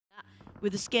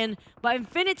with the skin. But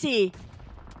Infinity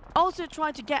also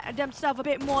trying to get themselves a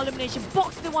bit more elimination.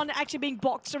 Box the one actually being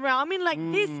boxed around. I mean, like,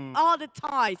 these are the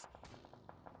ties.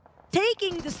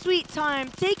 Taking the sweet time,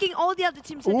 taking all the other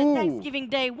teams on the Thanksgiving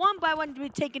Day, one by one to be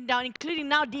taken down, including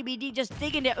now DBD just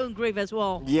digging their own grave as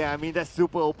well. Yeah, I mean, that's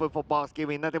super open for Box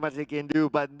Gaming. Nothing much they can do.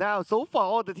 But now, so far,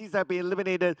 all the teams have been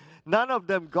eliminated. None of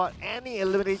them got any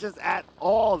eliminations at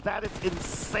all. That is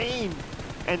insane.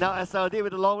 And now SLD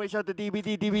with a long range shot to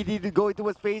DBD. DBD to go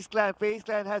towards Faze Clan. Faze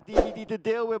Clan has DBD to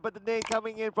deal with, but the nade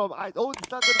coming in from Ice. Oh,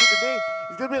 it's not going to be the nade.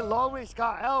 It's going to be a long range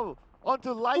Scar L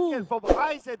onto Lycan from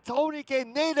Ice, and Tonyk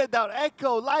naded down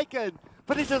Echo. Lycan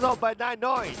finishes off by 9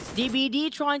 Noise.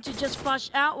 DBD trying to just flush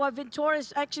out while Ventura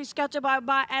is actually scattered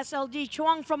by SLD.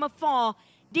 Chuang from afar.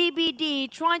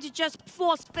 DBD trying to just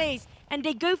force Faze, and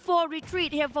they go for a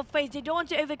retreat here for Faze. They don't want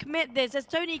to overcommit this as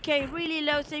Tonyk really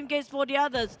low, same case for the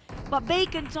others. But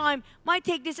Bacon Time might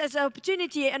take this as an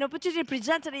opportunity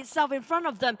presented itself in front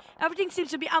of them. Everything seems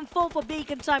to be unfold for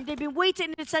Bacon Time. They've been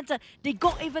waiting in the center. They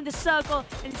got even the circle,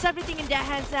 and it's everything in their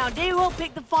hands now. They will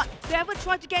pick the fight. Whoever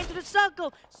tried to get into the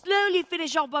circle, slowly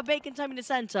finish off by Bacon Time in the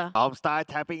center. Armstar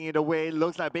tapping it away.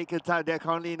 Looks like Bacon Time. They're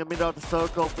currently in the middle of the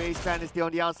circle. Faze Clan is still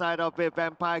on the outside of it.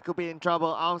 Vampire could be in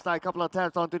trouble. Armstar a couple of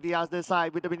taps onto the other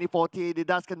side with the mini 48. It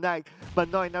does connect,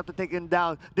 but not enough to take him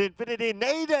down. The Infinity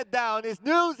naded down. It's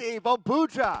Newsy from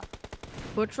Putra.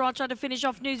 Putra trying to finish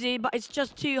off Newsy, but it's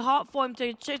just too hard for him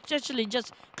to actually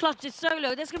just clutch this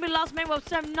solo. That's going to be the last member of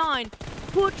 7-9.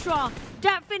 Putra,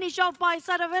 that finish off by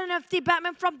side of NFT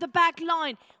Batman from the back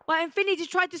line. While Infinity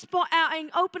tried to spot out and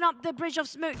open up the bridge of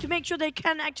smoke to make sure they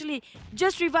can actually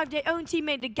just revive their own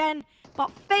teammate again.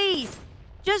 But Faze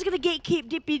just going to gatekeep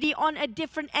DPD on a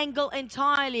different angle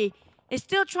entirely. It's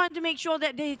still trying to make sure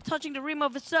that they're touching the rim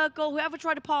of the circle. Whoever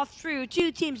tried to pass through,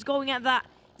 2 teams going at that.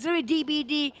 Zero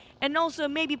DBD and also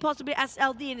maybe possibly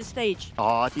SLD in the stage.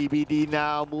 Oh, DBD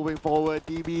now moving forward.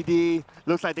 DBD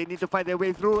looks like they need to find their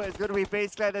way through. It's going to be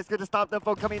Faze Clan that's going to stop them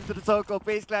from coming into the circle.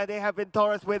 Faze Clan, they have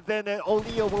Venturus within, and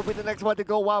O'Neill will be the next one to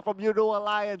go wild from Uno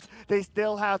Alliance. They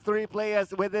still have 3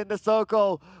 players within the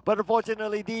circle, but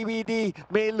unfortunately DBD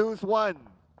may lose 1.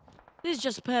 This is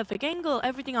just perfect angle.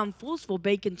 Everything unfolds for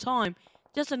Bacon Time.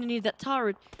 Just underneath that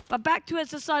turret. But back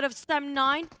towards the side of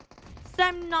Stem9.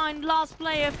 Stem9, last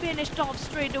player, finished off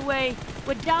straight away.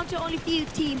 We're down to only a few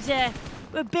teams here.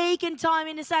 We're Bacon Time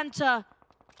in the center.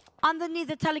 Underneath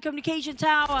the telecommunication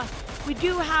tower. We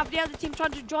do have the other team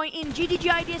trying to join in. GDG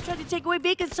Ideas trying to take away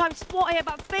Bacon Time's spot here,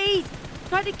 but Faze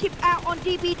trying to keep out on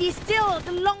DBD. Still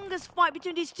the longest fight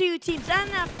between these 2 teams.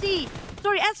 SLD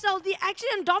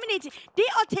actually dominating. They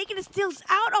are taking the steals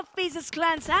out of Faze's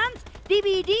clan's hands.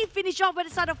 DBD finish off by the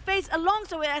side of Faze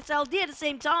alongside with SLD at the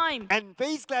same time. And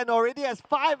Faze Clan already has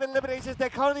 5 eliminations. They're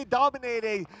currently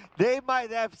dominating. They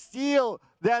might have sealed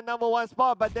their #1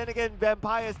 spot, but then again,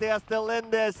 Vampires, they are still in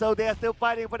there, so they are still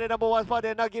fighting for the #1 spot.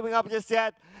 They're not giving up just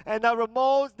yet. And now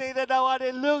Ramon's needed now on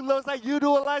it. Looks like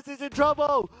Udo Alliance is in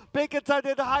trouble. Bacon Time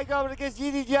did the high ground against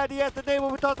GDG yesterday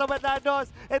when we talked about that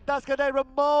noise. And that's gonna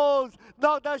Ramon's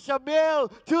knock down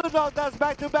Shamil. 2 knockdowns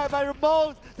back to back by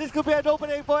Ramon's. This could be an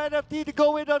opening for NFT to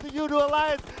go in on the Udo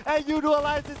Alliance, and Udo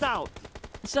Alliance is out.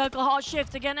 Circle hard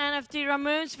shift again. NFT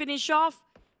Ramones finish off.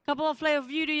 Couple of players of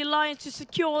Udo Alliance to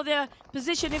secure their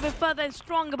position even further and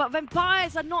stronger, but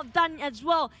Vampires are not done as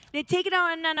well. They take it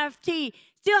out on NFT.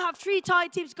 Still have 3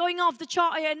 tied teams going off the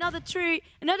chart here. Another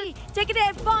taking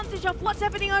advantage of what's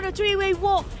happening on the 3-way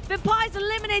war. Vampires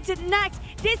eliminated next.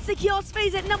 This secures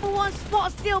Faze at #1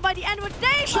 spot still by the end of the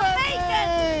day.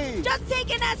 Bacon just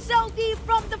taking SLD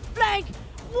from the flank.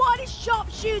 What is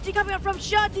sharp shooting coming up from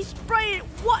Shirty, spraying it.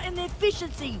 What an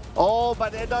efficiency. Oh,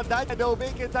 but they're not done. No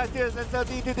Bacon Time still has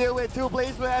SLD to deal with. 2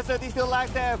 plays where SLD still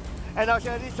active. And now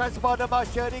Shirty's trying to spot them out.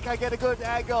 Shirty can get a good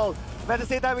angle. But at the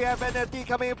same time, we have NFT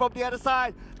coming in from the other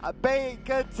side.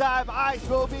 Bacon Time. Ice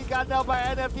will be got down by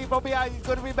NFT from behind. He's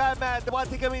going to be Batman, the one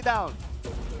taking me down.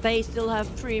 They still have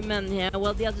 3 men here,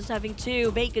 while the others having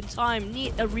 2. Bacon Time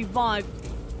need a revive.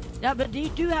 Yeah, but they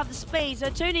do have the space.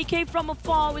 Tony came from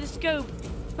afar with a scope.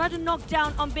 Try to knock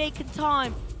down on Bacon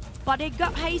Time. But they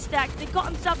got Haystack. They got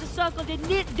themselves the circle. They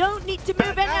don't need to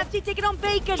move. NFT taking on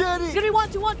Bacon. It's going to be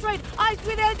 1-to-1 trade. Ice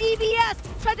with their DBS.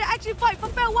 Trying to actually fight for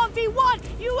fair 1v1.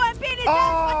 UMP is dead,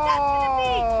 but that's going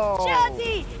to be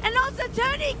Shirty. And also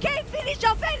Tony can finish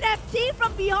off NFT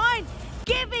from behind,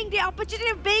 giving the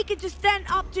opportunity of Bacon to stand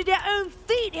up to their own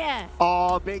feet here.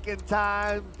 Oh, Bacon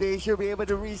Time. They should be able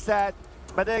to reset.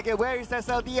 But then again, where is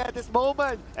SLD at this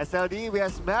moment? SLD, we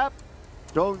have Smap.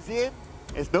 Drones in.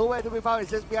 It's nowhere to be found.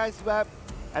 It's just behind Swap.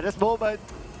 At this moment,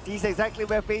 sees exactly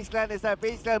where Faze Clan is at.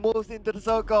 Faze Clan moves into the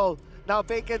circle. Now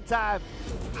Bacon Time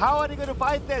How are they going to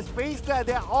fight this? Faze Clan,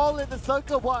 they're all in the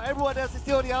circle while everyone else is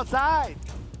still on the outside.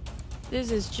 This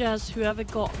is just whoever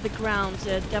got the ground.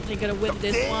 They're definitely going to win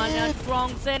this one. And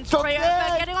Strong's in Strong straight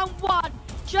over, getting on one.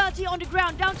 Jersey on the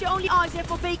ground, down to only eyes here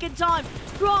for Bacon time.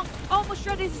 Strong almost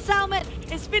shredded his helmet.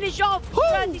 It's finished off.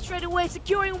 Jersey straight away,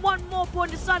 securing one more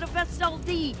point on the side of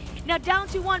SLD. Now down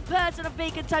to one person of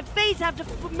Bacon time. Faze have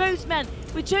the most men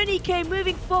with Tonyk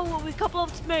moving forward with a couple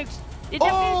of smokes. They're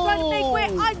definitely trying to make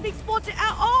way. Ice being spotted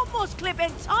out, almost clip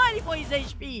entirely for his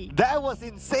HP. That was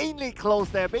insanely close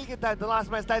there. Bacon time, the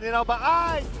last man standing out, but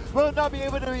Ice will not be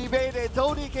able to evade it.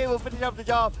 Tonyk will finish up the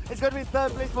job. It's going to be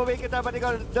third place for Bacon time, but they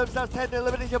got themselves 10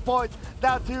 elimination points.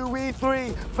 Now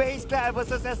 2v3, Faze Clan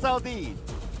versus SLD.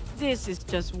 This is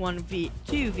just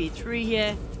 2v3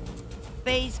 here.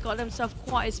 Faze got themselves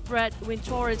quite a spread with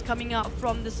Torres coming out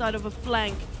from the side of a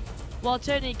flank. While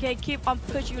Tonyk keep on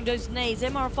pushing those nades.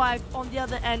 MR5 on the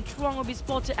other end. Trong will be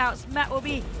spotted out. Smack will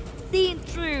be seen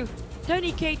through.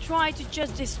 Tonyk tried to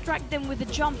just distract them with the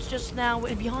jumps just now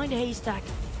behind the haystack.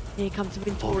 Here comes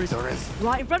Torres.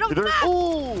 Right in front of Matt.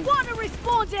 What a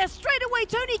response there. Straight away,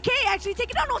 Tonyk actually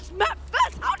taking down on Matt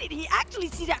first. How did he actually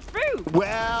see that through?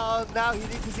 Well, now he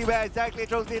needs to see where exactly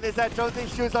Trosin is at.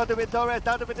 Trosin shoots onto Torres.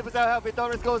 Down to 50% health.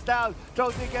 Torres goes down.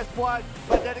 Trosin gets one.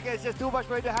 But then again, it's just too much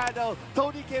for him to handle.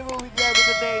 Tonyk will be there with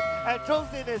the nade. And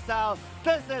Trosin is out.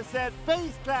 This is it.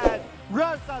 Faze Clan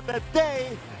runs on the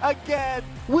day. Again,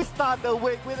 we start the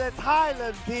week with a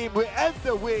Thailand team. We end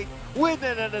the week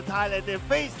winning in the Thailand team.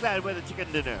 Faze Clan with a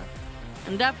chicken dinner.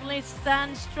 And definitely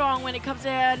stand strong when it comes to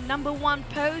their #1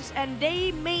 post. And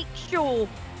they make sure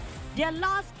their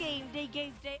last game, they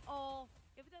gave their all.